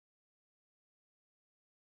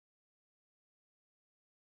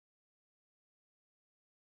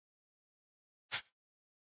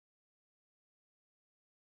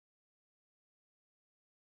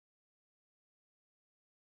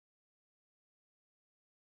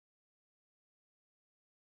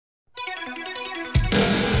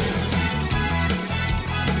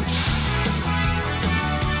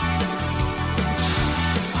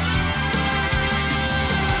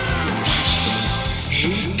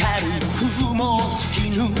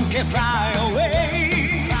て Fly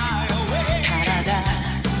away 体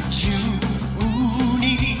中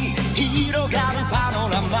に広がるパノ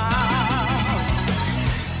ラマ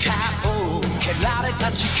顔を蹴られ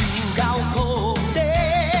た地球が起こって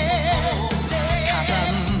火山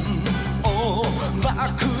を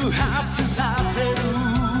爆発させる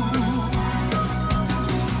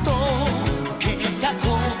溶けた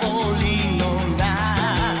氷の中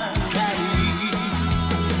に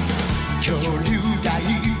恐竜がい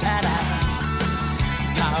たら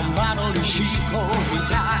玉乗りしこみ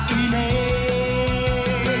たいね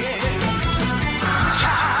チャ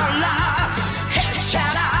ラヘチャ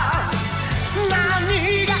ラ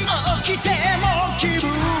何が起きても気分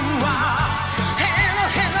はヘノ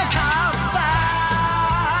ヘノカッパ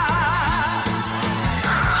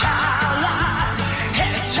チャラヘ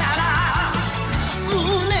チャラ胸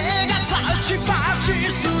がパチパチ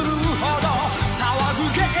するほど騒ぐ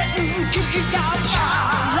元気がチャ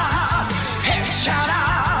ラヘチャラ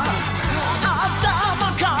頭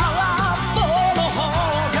から棒の方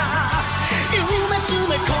が夢詰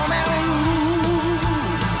め込める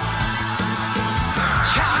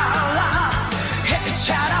チャラヘ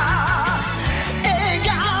チャラ笑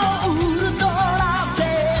顔ウルトラ Z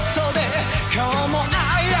で今日もア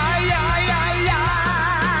イアイアイアイア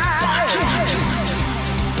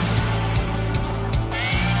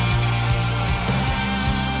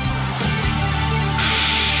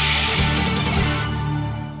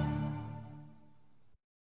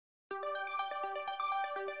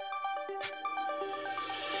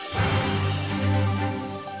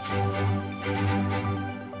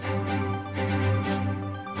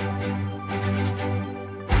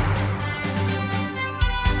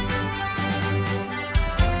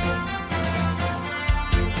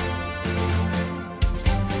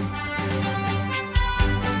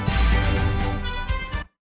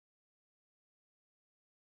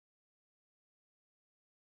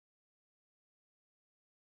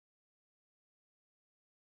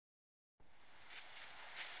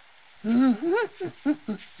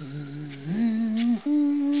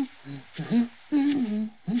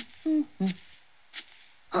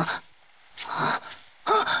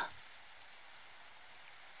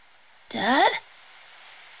Dad?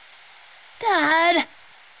 Dad?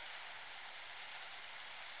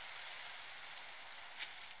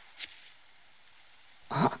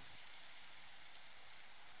 Huh?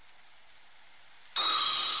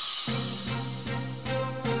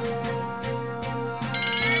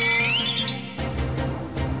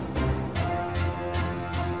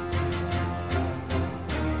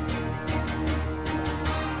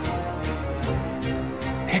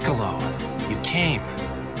 Piccolo, you came.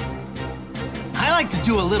 I like to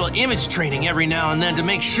do a little image training every now and then to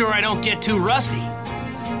make sure I don't get too rusty.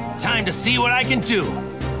 Time to see what I can do.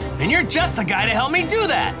 And you're just the guy to help me do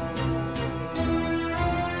that.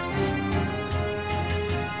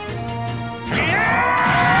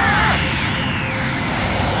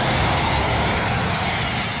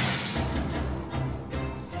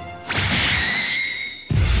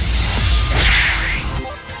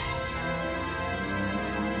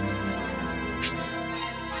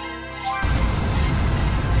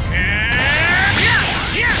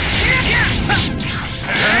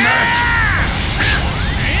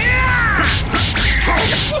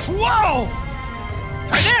 Whoa!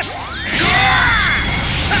 Try this!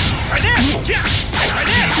 Try this! Try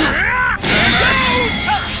this! Here goes!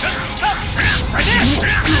 Try this!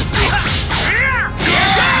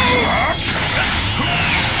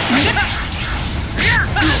 Here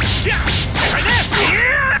goes! Try this!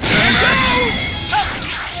 Here goes!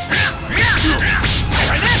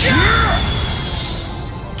 Try this!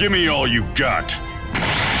 Give me all you got.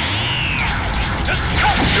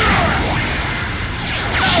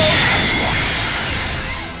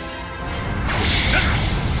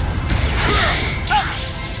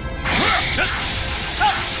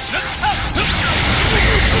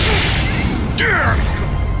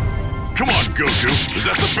 Come on, Goku. Is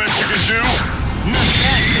that the best you can do? Not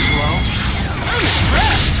bad, Piccolo. I'm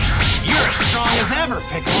impressed. You're as strong as ever,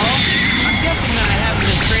 Piccolo. I'm guessing that I haven't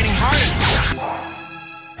been training hard enough.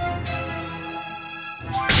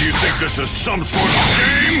 Do you think this is some sort of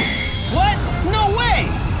game? What? No way!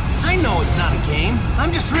 I know it's not a game.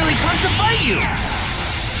 I'm just really pumped to fight you.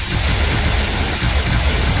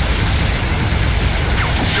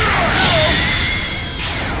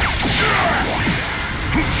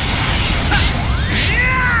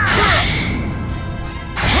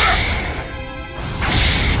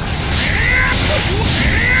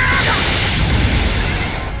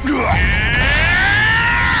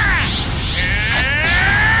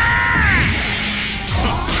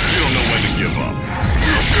 You don't know when to give up.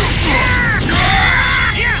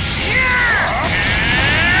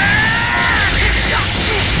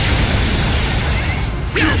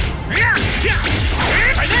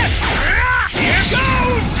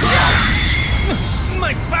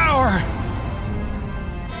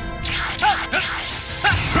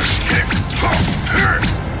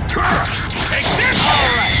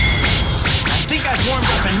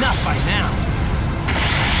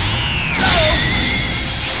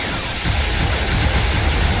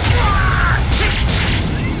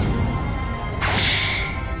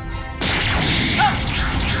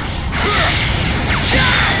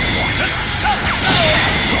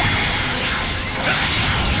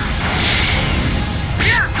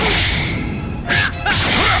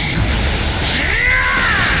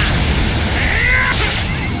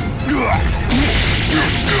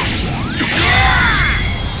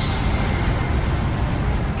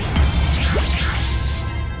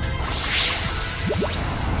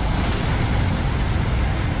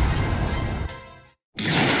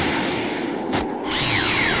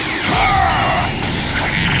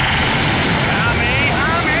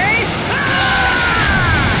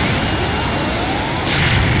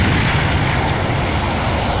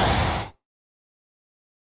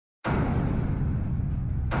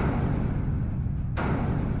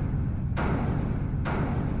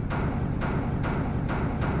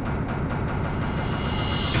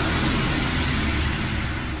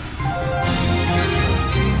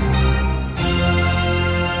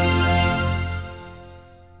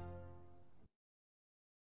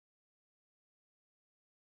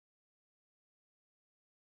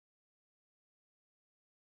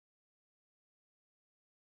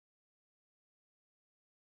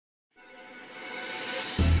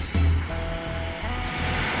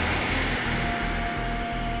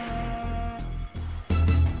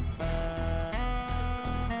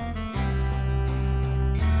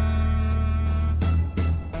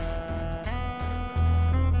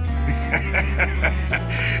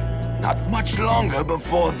 Not much longer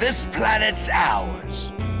before this planet's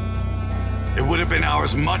ours. It would have been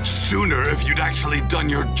ours much sooner if you'd actually done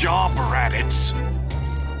your job, Raditz.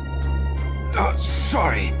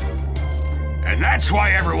 Sorry. And that's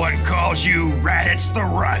why everyone calls you Raditz the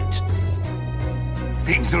Runt.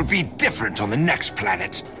 Things will be different on the next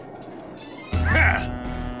planet.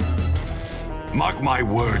 Mark my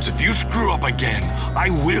words, if you screw up again, I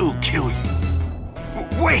will kill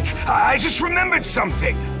you. Wait, I just remembered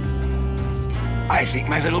something. I think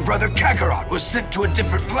my little brother Kakarot was sent to a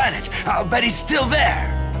different planet. I'll bet he's still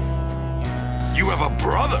there. You have a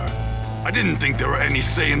brother? I didn't think there were any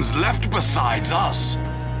Saiyans left besides us.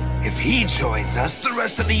 If he joins us, the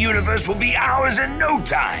rest of the universe will be ours in no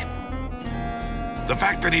time. The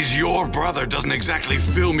fact that he's your brother doesn't exactly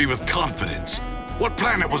fill me with confidence. What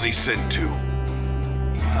planet was he sent to?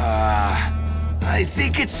 I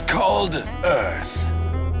think it's called Earth.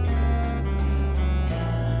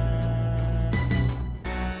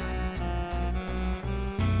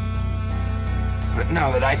 But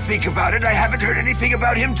now that I think about it, I haven't heard anything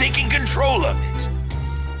about him taking control of it.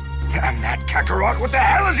 Damn that Kakarot, what the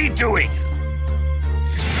hell is he doing?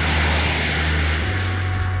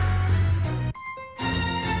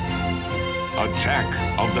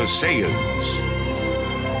 Attack of the Saiyans.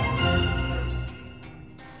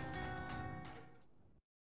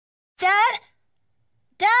 Dad?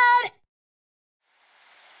 Dad?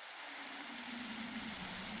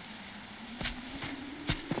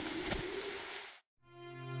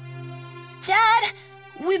 Dad,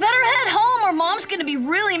 we better head home or Mom's gonna be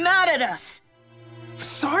really mad at us.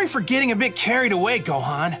 Sorry for getting a bit carried away,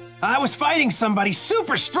 Gohan. I was fighting somebody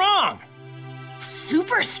super strong.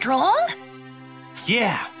 Super strong?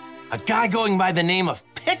 Yeah, a guy going by the name of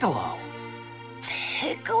Piccolo.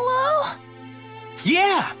 Piccolo?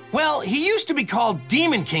 Yeah, well, he used to be called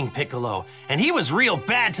Demon King Piccolo, and he was real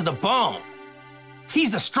bad to the bone.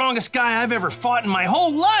 He's the strongest guy I've ever fought in my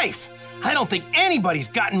whole life. I don't think anybody's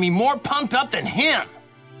gotten me more pumped up than him.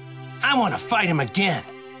 I want to fight him again,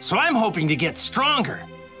 so I'm hoping to get stronger,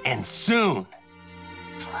 and soon.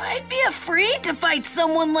 I'd be afraid to fight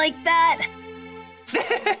someone like that.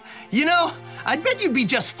 You know, I'd bet you'd be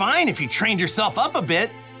just fine if you trained yourself up a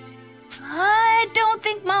bit. I don't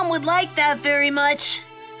think Mom would like that very much.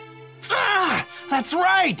 Ah, that's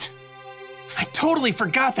right! I totally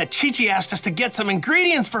forgot that Chi-Chi asked us to get some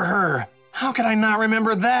ingredients for her. How could I not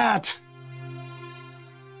remember that?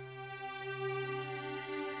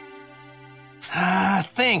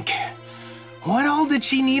 Think. What all did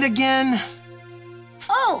she need again?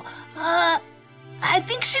 Oh, I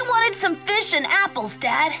think she wanted some fish and apples,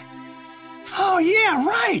 Dad. Oh, yeah,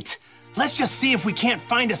 right! Let's just see if we can't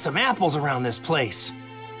find us some apples around this place.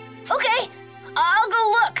 Okay, I'll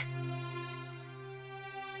go look.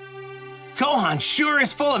 Gohan sure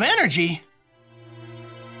is full of energy.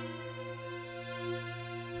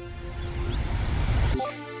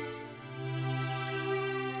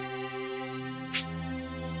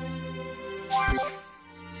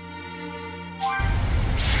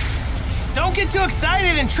 Don't get too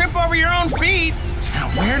excited and trip over your own feet. Now,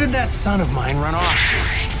 where did that son of mine run off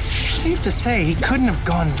to? Safe to say he couldn't have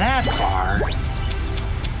gone that far.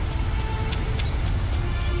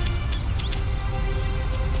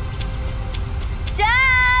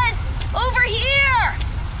 Dad! Over here!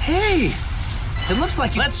 Hey! It looks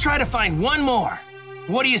like let's try to find one more.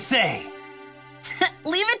 What do you say?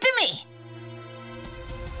 Leave it to me.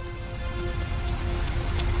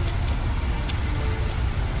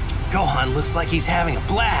 Gohan looks like he's having a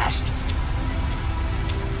blast.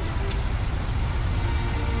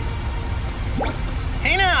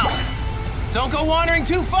 Hey now! Don't go wandering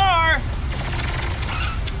too far!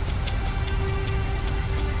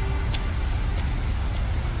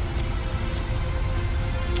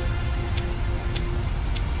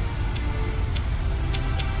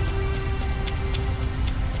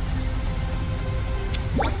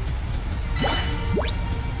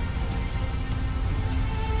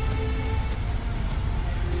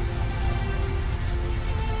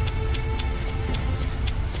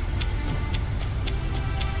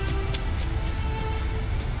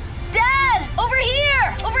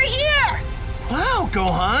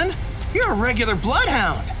 Gohan. You're a regular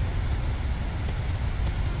bloodhound.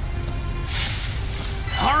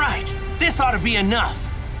 All right, this ought to be enough.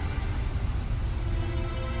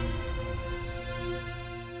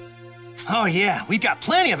 Oh yeah, we've got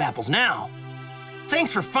plenty of apples now. Thanks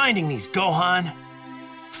for finding these, Gohan.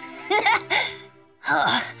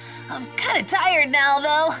 I'm kind of tired now,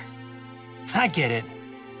 though. I get it,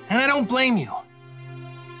 and I don't blame you.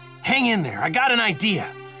 Hang in there, I got an idea.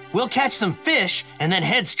 We'll catch some fish and then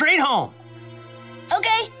head straight home.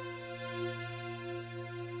 Okay.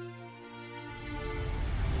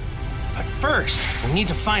 But first, we need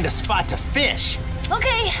to find a spot to fish.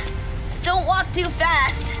 Okay. Don't walk too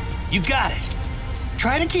fast. You got it.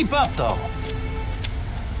 Try to keep up, though.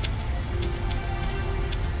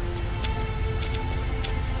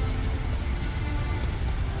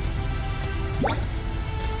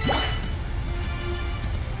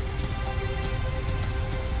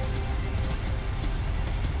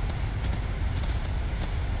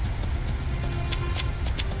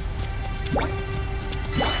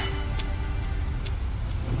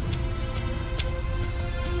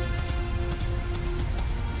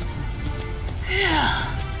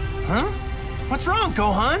 Huh? What's wrong,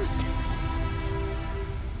 Gohan?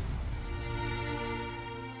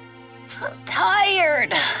 I'm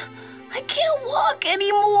tired. I can't walk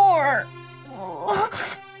anymore.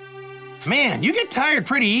 Man, you get tired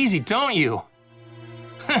pretty easy, don't you?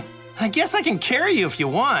 I guess I can carry you if you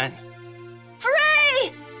want.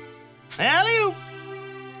 Hooray! Alley-oop!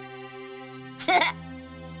 Yay!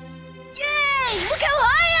 Look how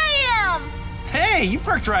high I am! Hey, you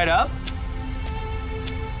perked right up.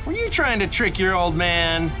 Were you trying to trick your old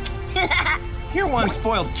man? You're one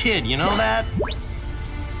spoiled kid, you know that?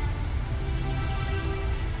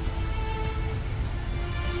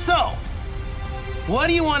 So, what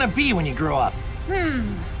do you want to be when you grow up?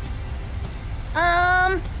 I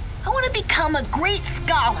want to become a great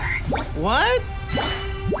scholar. What?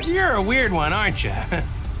 You're a weird one, aren't you?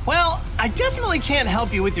 Well, I definitely can't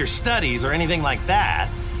help you with your studies or anything like that.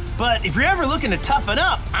 But if you're ever looking to toughen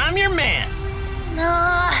up, I'm your man.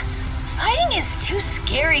 Nah, fighting is too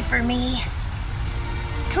scary for me.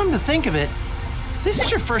 Come to think of it, this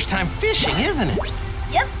is your first time fishing, isn't it?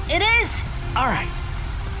 Yep, it is. All right,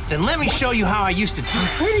 then let me show you how I used to do. I'm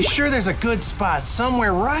pretty sure there's a good spot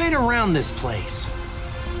somewhere right around this place.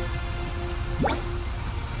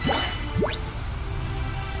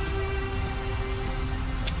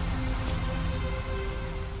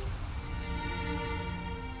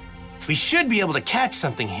 We should be able to catch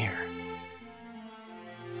something here.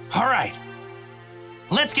 All right,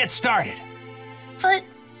 let's get started. But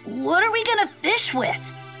what are we gonna fish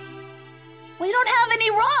with? We don't have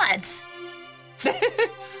any rods.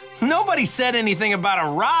 Nobody said anything about a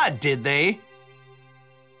rod, did they?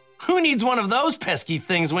 Who needs one of those pesky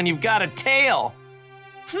things when you've got a tail?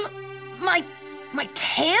 My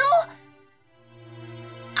tail?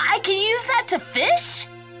 I can use that to fish?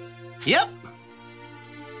 Yep.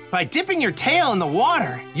 By dipping your tail in the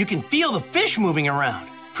water, you can feel the fish moving around.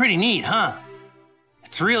 Pretty neat, huh?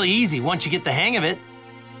 It's really easy once you get the hang of it.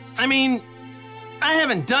 I mean, I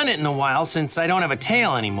haven't done it in a while since I don't have a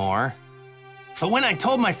tail anymore. But when I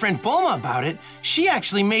told my friend Bulma about it, she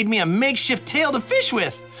actually made me a makeshift tail to fish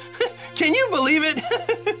with. Can you believe it?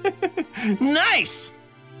 Nice!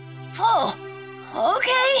 Oh,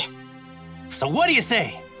 okay. So what do you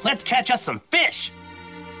say? Let's catch us some fish.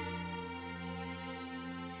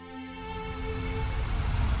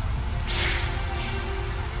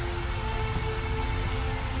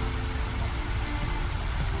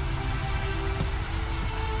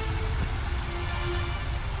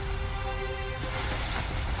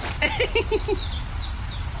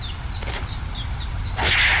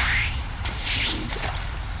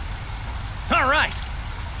 All right.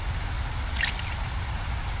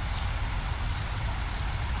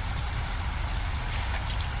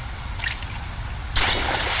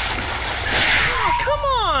 Oh, come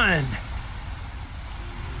on.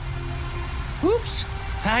 Oops.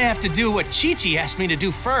 I have to do what Chi-Chi asked me to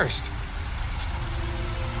do first.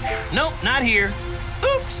 Nope, not here.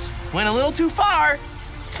 Oops. Went a little too far.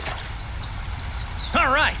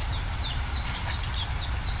 All right.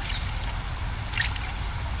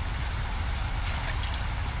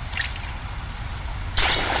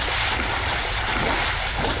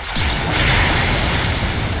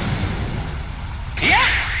 Yeah.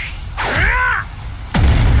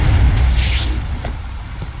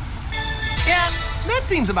 Yeah, that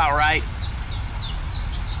seems about right.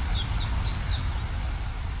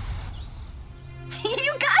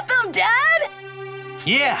 You got them, Dad?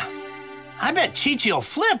 Yeah. I bet Chi-Chi will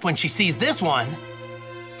flip when she sees this one.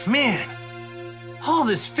 Man, all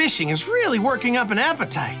this fishing is really working up an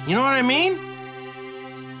appetite, you know what I mean?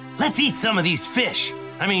 Let's eat some of these fish.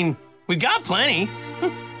 I mean, we've got plenty.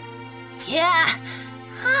 Yeah,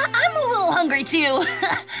 I'm a little hungry too.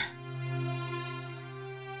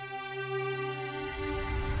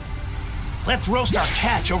 Let's roast our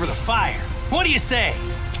catch over the fire. What do you say?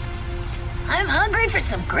 I'm hungry for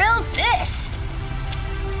some grilled fish.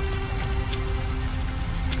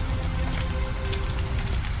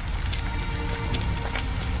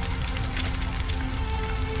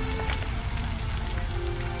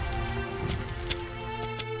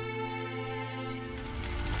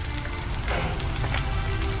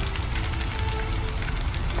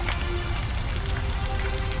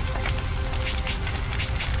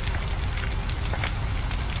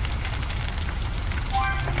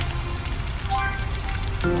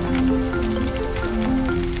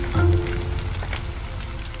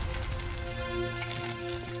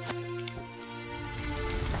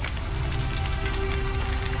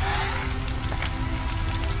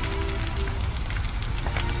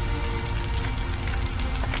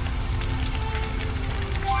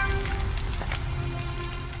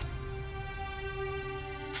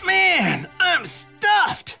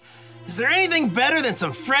 there anything better than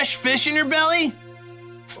some fresh fish in your belly?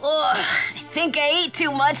 Ugh, I think I ate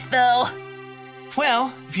too much, though.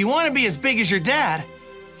 Well, if you want to be as big as your dad,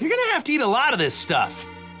 you're gonna have to eat a lot of this stuff.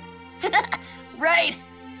 Right.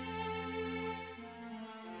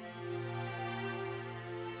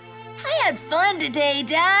 I had fun today,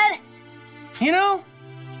 Dad. You know,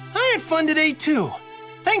 I had fun today too.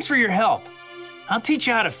 Thanks for your help. I'll teach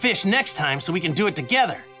you how to fish next time so we can do it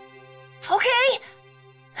together. Okay.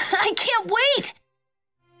 I can't wait.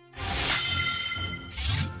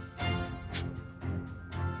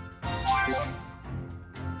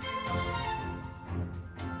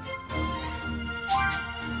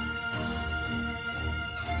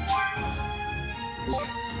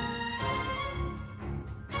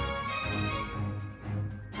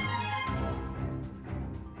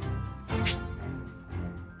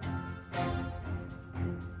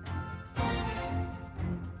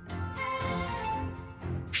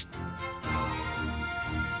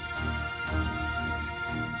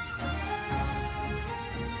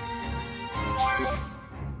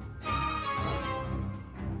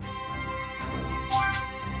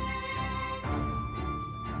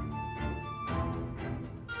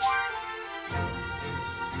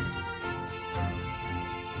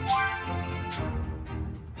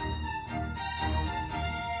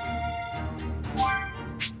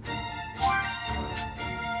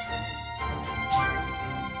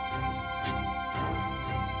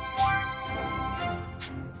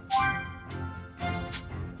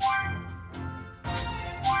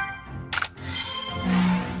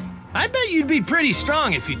 I bet you'd be pretty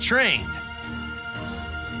strong if you trained.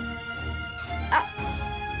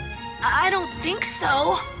 I don't think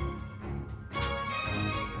so.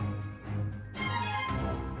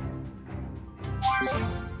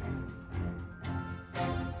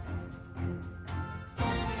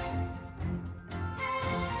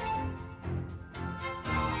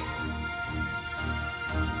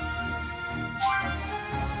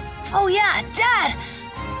 Oh yeah, Dad!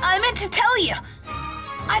 I meant to tell you.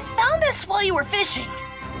 I found this while you were fishing.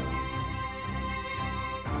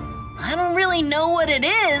 I don't really know what it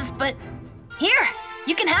is, but here,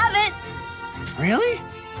 you can have it. Really?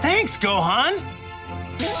 Thanks, Gohan.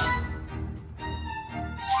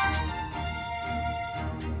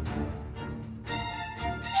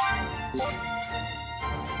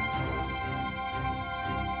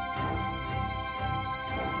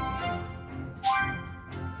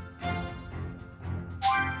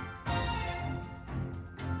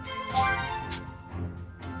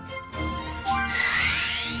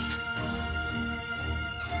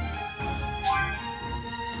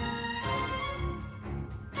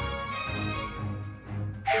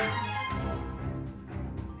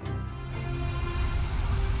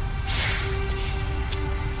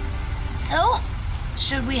 So,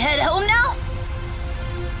 should we head home now?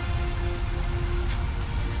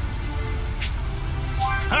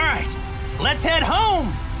 All right, let's head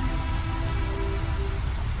home.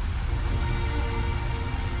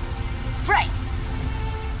 Right.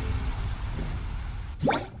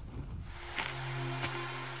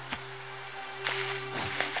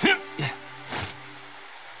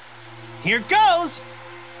 Here goes.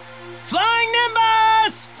 Flying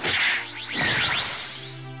Nimbus!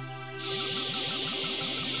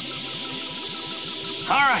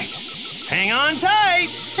 All right, hang on tight.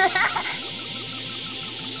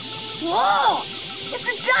 Whoa! It's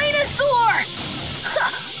a dinosaur!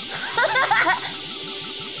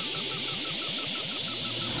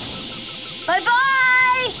 Bye-bye!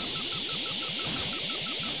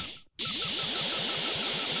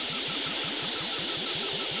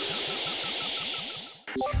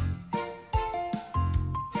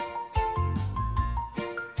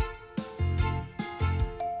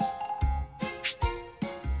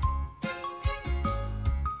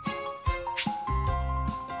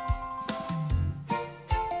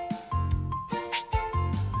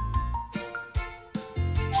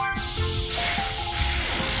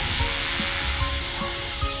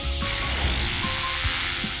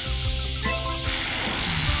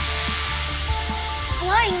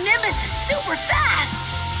 Flying Nimbus is super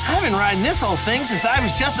fast! I've been riding this whole thing since I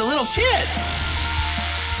was just a little kid.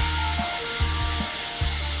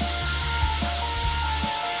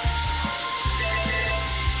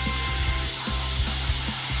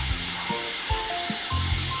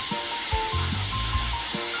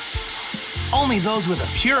 Only those with a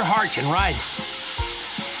pure heart can ride it.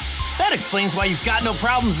 That explains why you've got no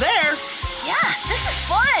problems there. Yeah, this is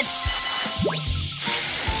fun!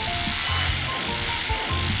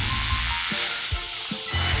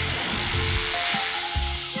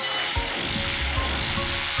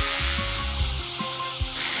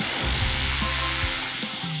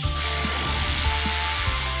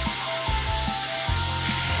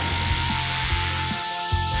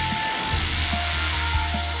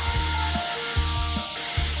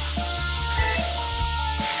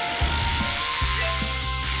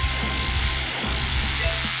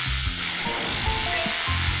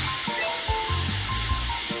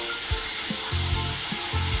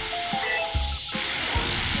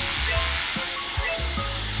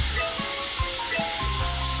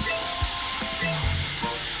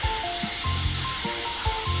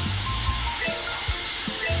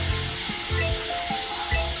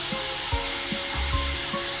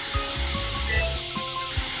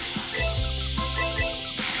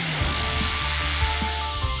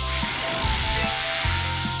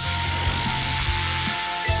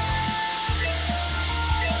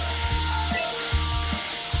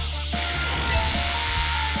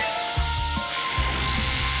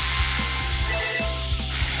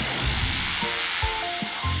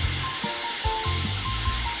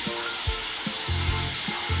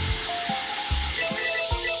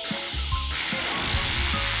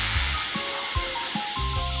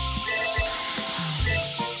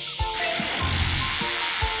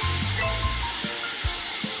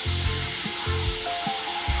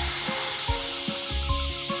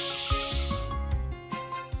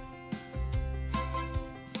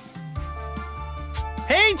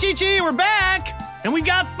 Hey, Chi-Chi, we're back! And we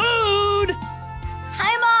got food!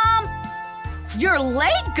 Hi, Mom! You're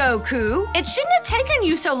late, Goku. It shouldn't have taken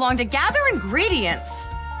you so long to gather ingredients.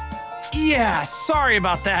 Yeah, sorry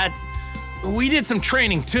about that. We did some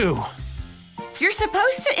training, too. You're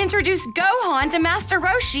supposed to introduce Gohan to Master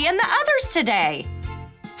Roshi and the others today.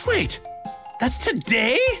 Wait, that's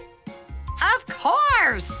today? Of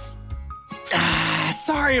course!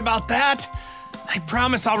 Sorry about that. I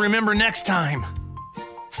promise I'll remember next time.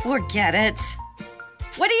 Forget it.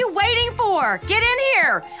 What are you waiting for? Get in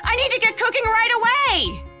here! I need to get cooking right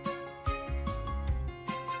away!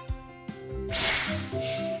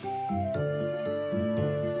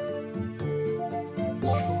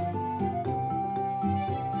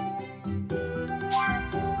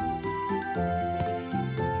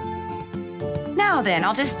 Now then,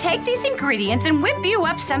 I'll just take these ingredients and whip you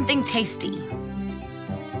up something tasty.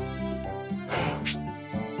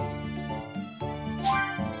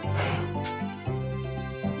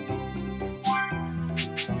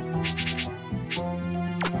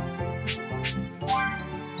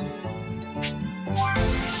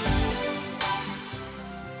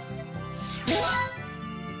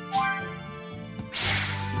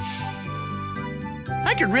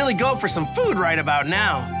 I could really go for some food right about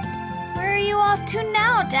now. Where are you off to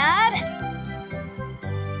now, Dad?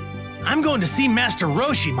 I'm going to see Master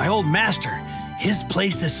Roshi, my old master. His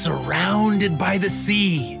place is surrounded by the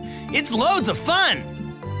sea. It's loads of fun.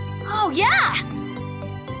 Oh, yeah!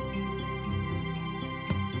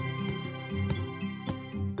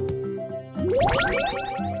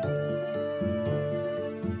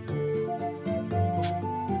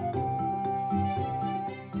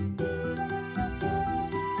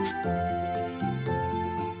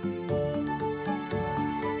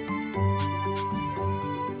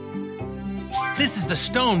 This is the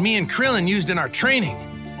stone me and Krillin used in our training.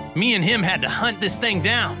 Me and him had to hunt this thing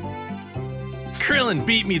down. Krillin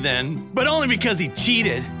beat me then, but only because he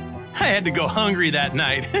cheated. I had to go hungry that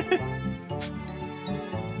night.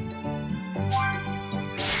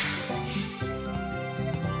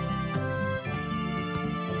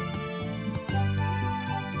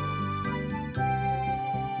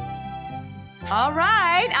 All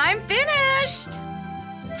right, I'm finished.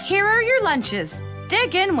 Here are your lunches.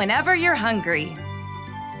 Dig in whenever you're hungry.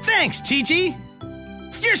 Thanks, Chi-Chi.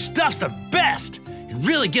 Your stuff's the best. It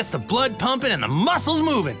really gets the blood pumping and the muscles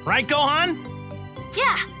moving, right, Gohan?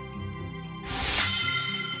 Yeah.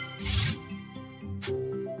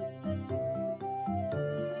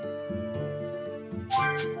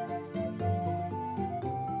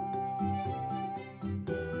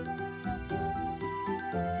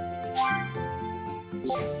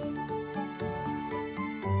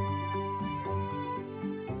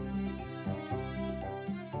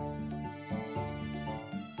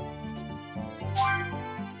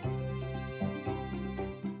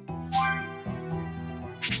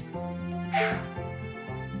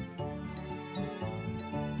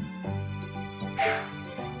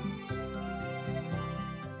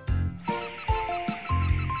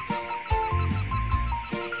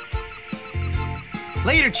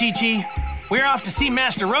 Later, Chi-Chi. We're off to see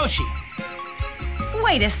Master Roshi.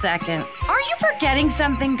 Wait a second. Are you forgetting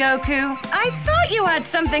something, Goku? I thought you had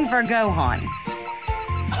something for Gohan.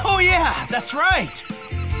 Oh yeah, that's right.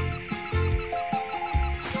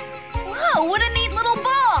 Wow, what a neat little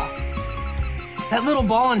ball! That little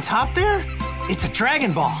ball on top there? It's a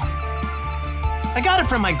Dragon Ball. I got it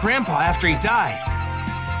from my grandpa after he died.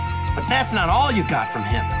 But that's not all you got from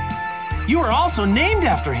him. You were also named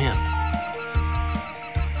after him.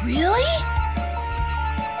 Really?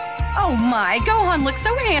 Oh my, Gohan looks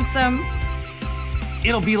so handsome.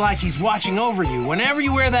 It'll be like he's watching over you whenever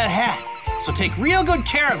you wear that hat. So take real good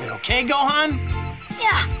care of it, okay, Gohan?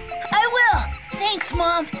 Yeah, I will. Thanks,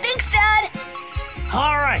 Mom. Thanks, Dad.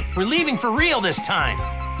 All right, we're leaving for real this time.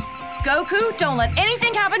 Goku, don't let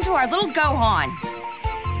anything happen to our little Gohan.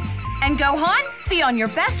 And Gohan, be on your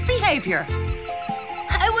best behavior.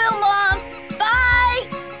 I will, Mom. Bye!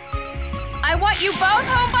 I want you both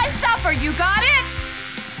home by supper, you got it?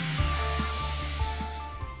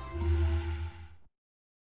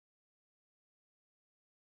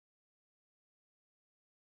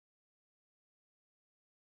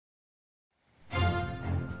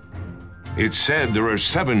 It's said there are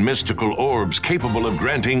 7 mystical orbs capable of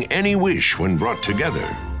granting any wish when brought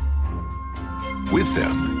together. With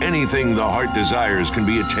them, anything the heart desires can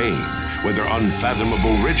be attained, whether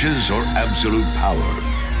unfathomable riches or absolute power.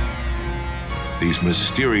 These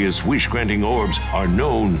mysterious wish-granting orbs are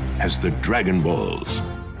known as the Dragon Balls.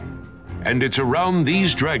 And it's around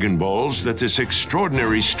these Dragon Balls that this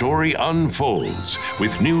extraordinary story unfolds,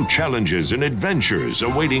 with new challenges and adventures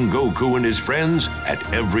awaiting Goku and his friends at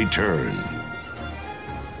every turn.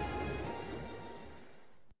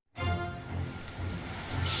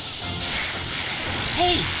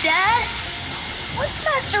 Hey, Dad? What's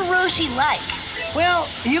Master Roshi like? Well,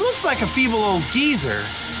 he looks like a feeble old geezer,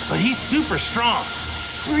 but he's super strong.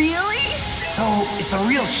 Really? Though it's a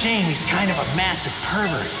real shame he's kind of a massive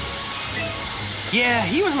pervert. Yeah,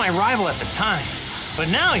 he was my rival at the time, but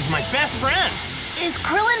now he's my best friend. Is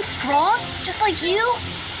Krillin strong, just like you?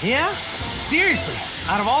 Yeah? Seriously,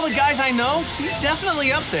 out of all the guys I know, he's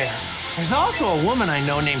definitely up there. There's also a woman I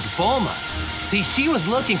know named Bulma. See, she was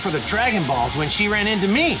looking for the Dragon Balls when she ran into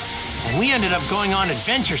me, and we ended up going on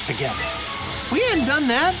adventures together. If we hadn't done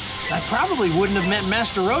that, I probably wouldn't have met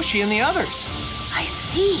Master Roshi and the others. I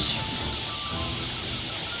see.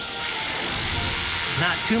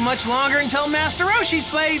 Not too much longer until Master Roshi's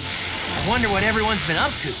place. I wonder what everyone's been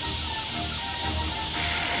up to.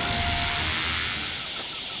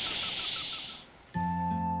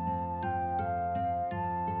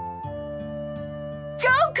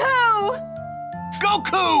 Goku!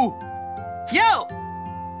 Goku! Yo!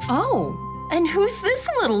 Oh, and who's this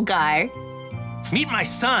little guy? Meet my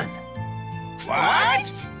son. What?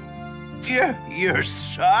 Your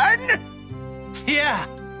son? Yeah.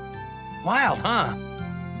 Wild, huh?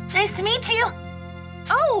 Nice to meet you.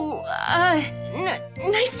 Oh,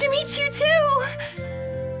 nice to meet you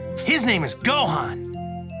too. His name is Gohan.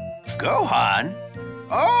 Gohan?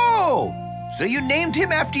 Oh, so you named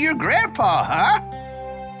him after your grandpa, huh?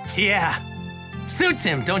 Yeah. Suits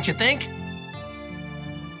him, don't you think?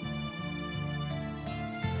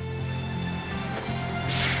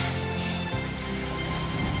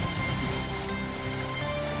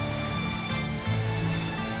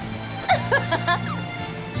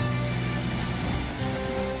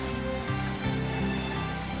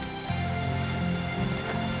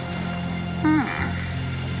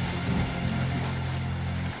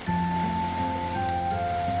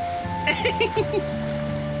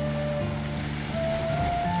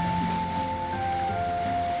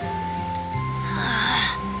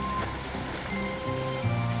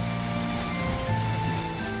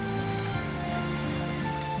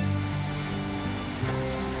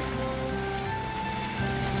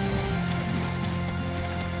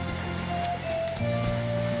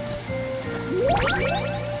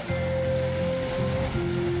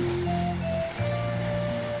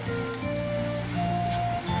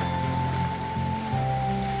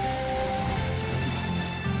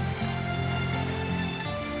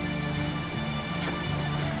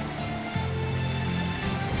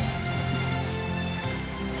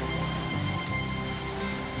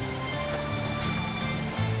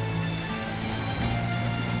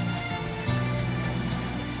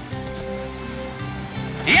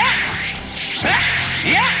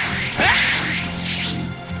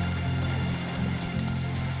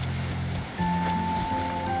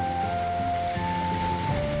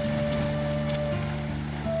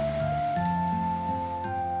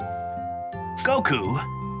 Goku,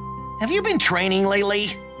 have you been training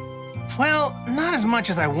lately? Well, not as much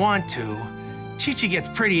as I want to. Chi-Chi gets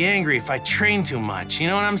pretty angry if I train too much, you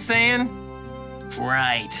know what I'm saying?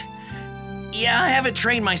 Right. Yeah, I haven't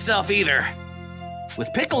trained myself either.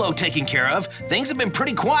 With Piccolo taken care of, things have been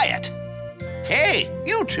pretty quiet. Hey,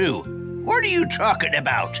 you two, what are you talking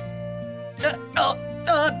about?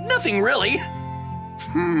 Nothing really.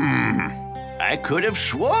 I could have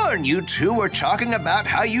sworn you two were talking about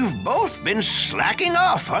how you've both been slacking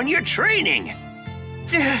off on your training.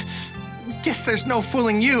 Guess there's no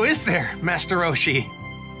fooling you, is there, Master Roshi?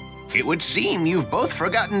 It would seem you've both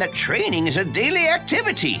forgotten that training is a daily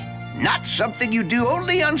activity, not something you do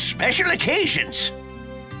only on special occasions.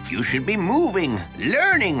 You should be moving,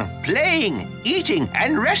 learning, playing, eating,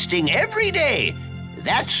 and resting every day.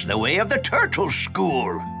 That's the way of the Turtle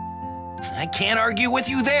School. I can't argue with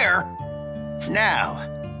you there. Now,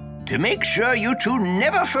 to make sure you two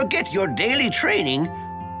never forget your daily training,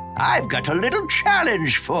 I've got a little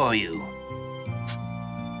challenge for you.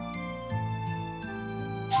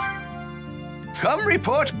 Come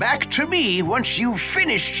report back to me once you've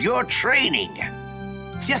finished your training.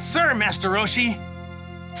 Yes, sir, Master Roshi.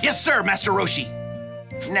 Yes, sir, Master Roshi.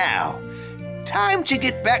 Now, time to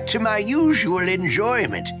get back to my usual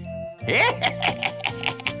enjoyment.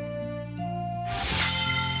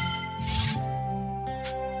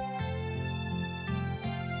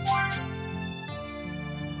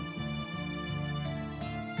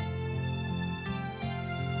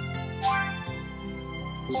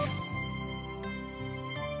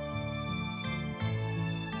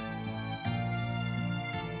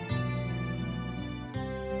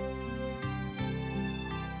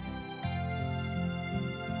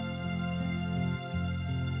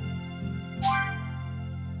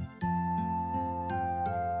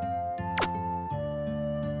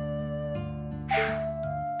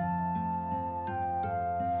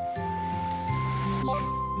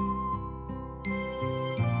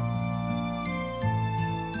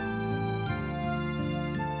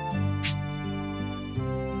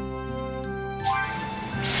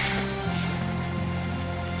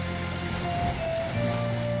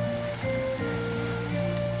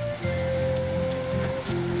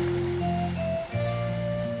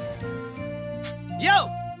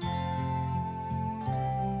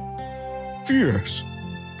 Yes.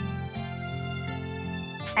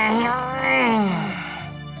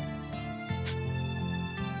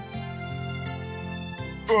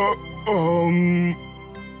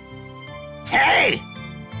 Hey!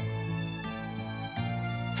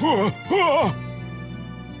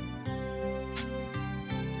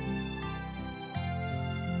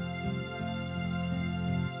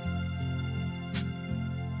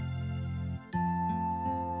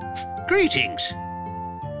 Greetings.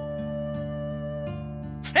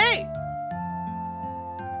 Hey!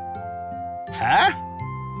 Huh?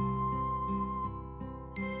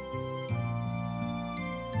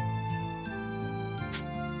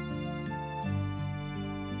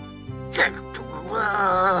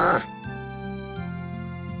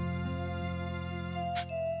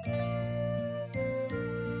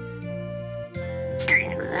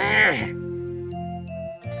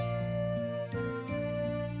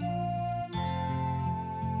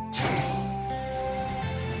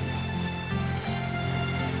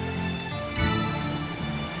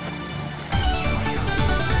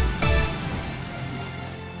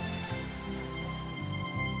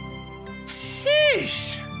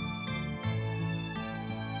 Sheesh!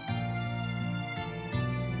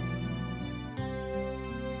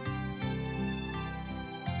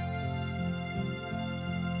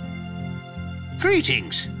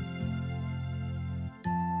 Greetings.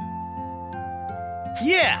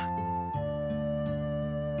 Yeah!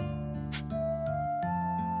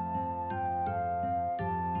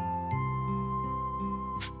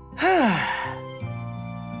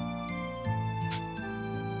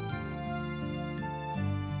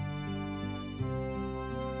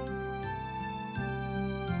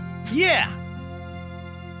 Yeah!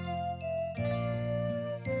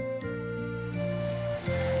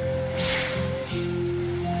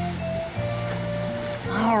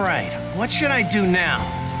 All right, what should I do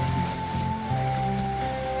now?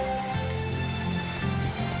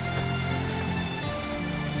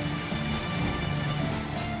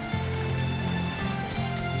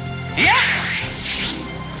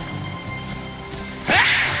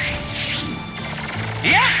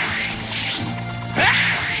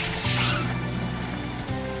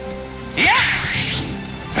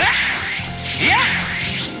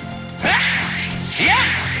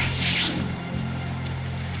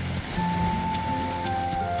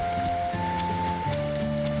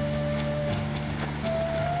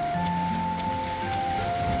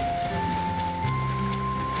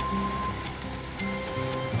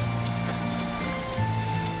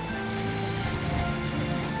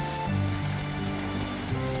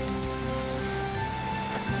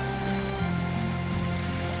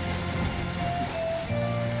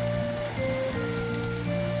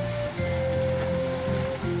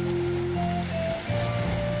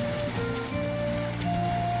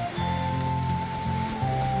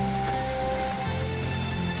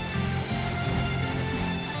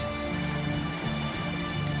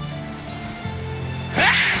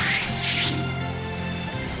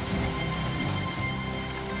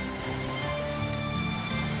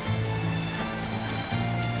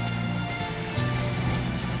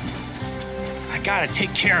 I gotta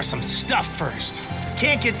take care of some stuff first.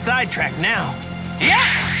 Can't get sidetracked now.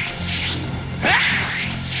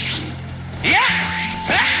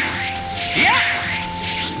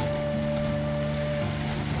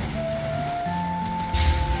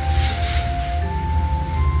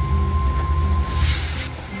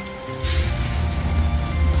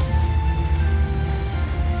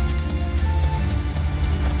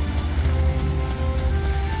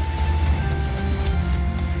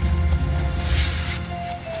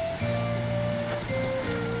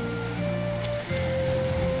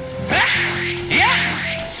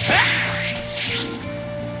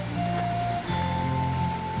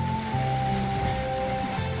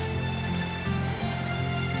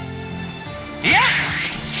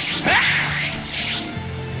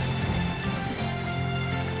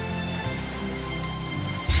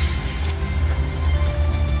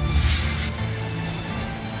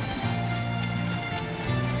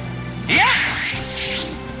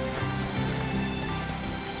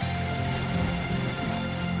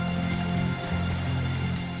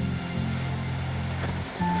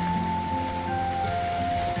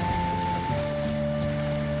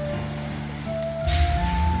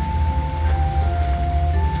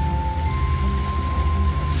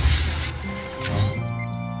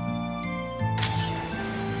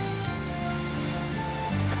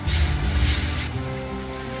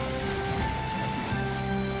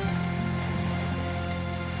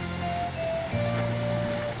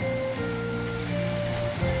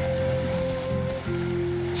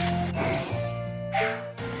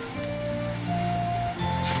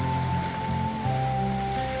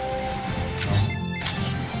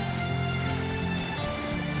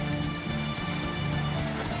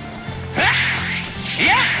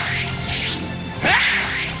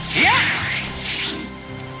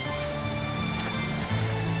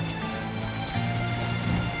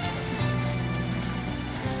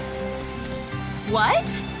 What?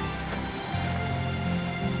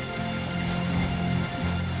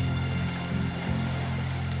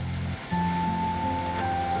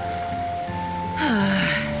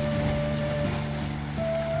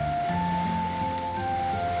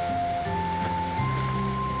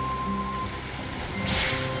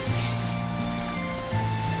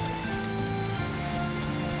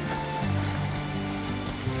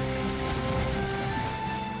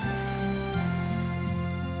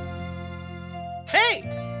 Hey!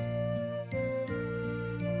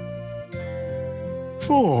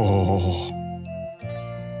 Oh.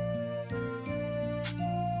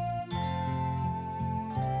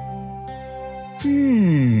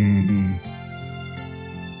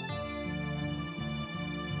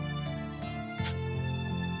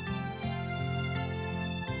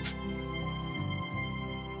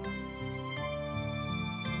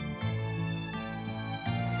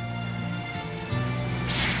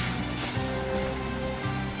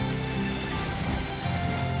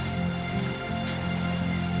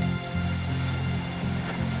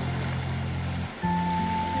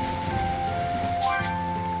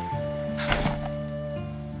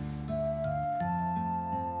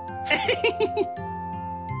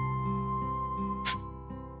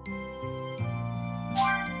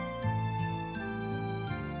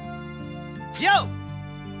 Yo!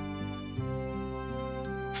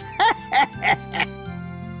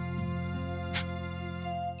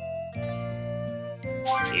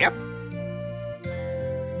 Yep.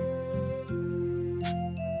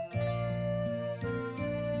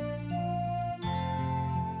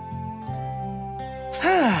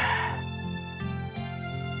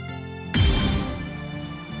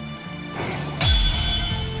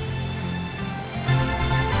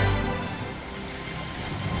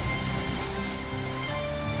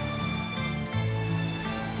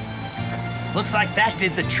 Looks like that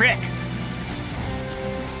did the trick.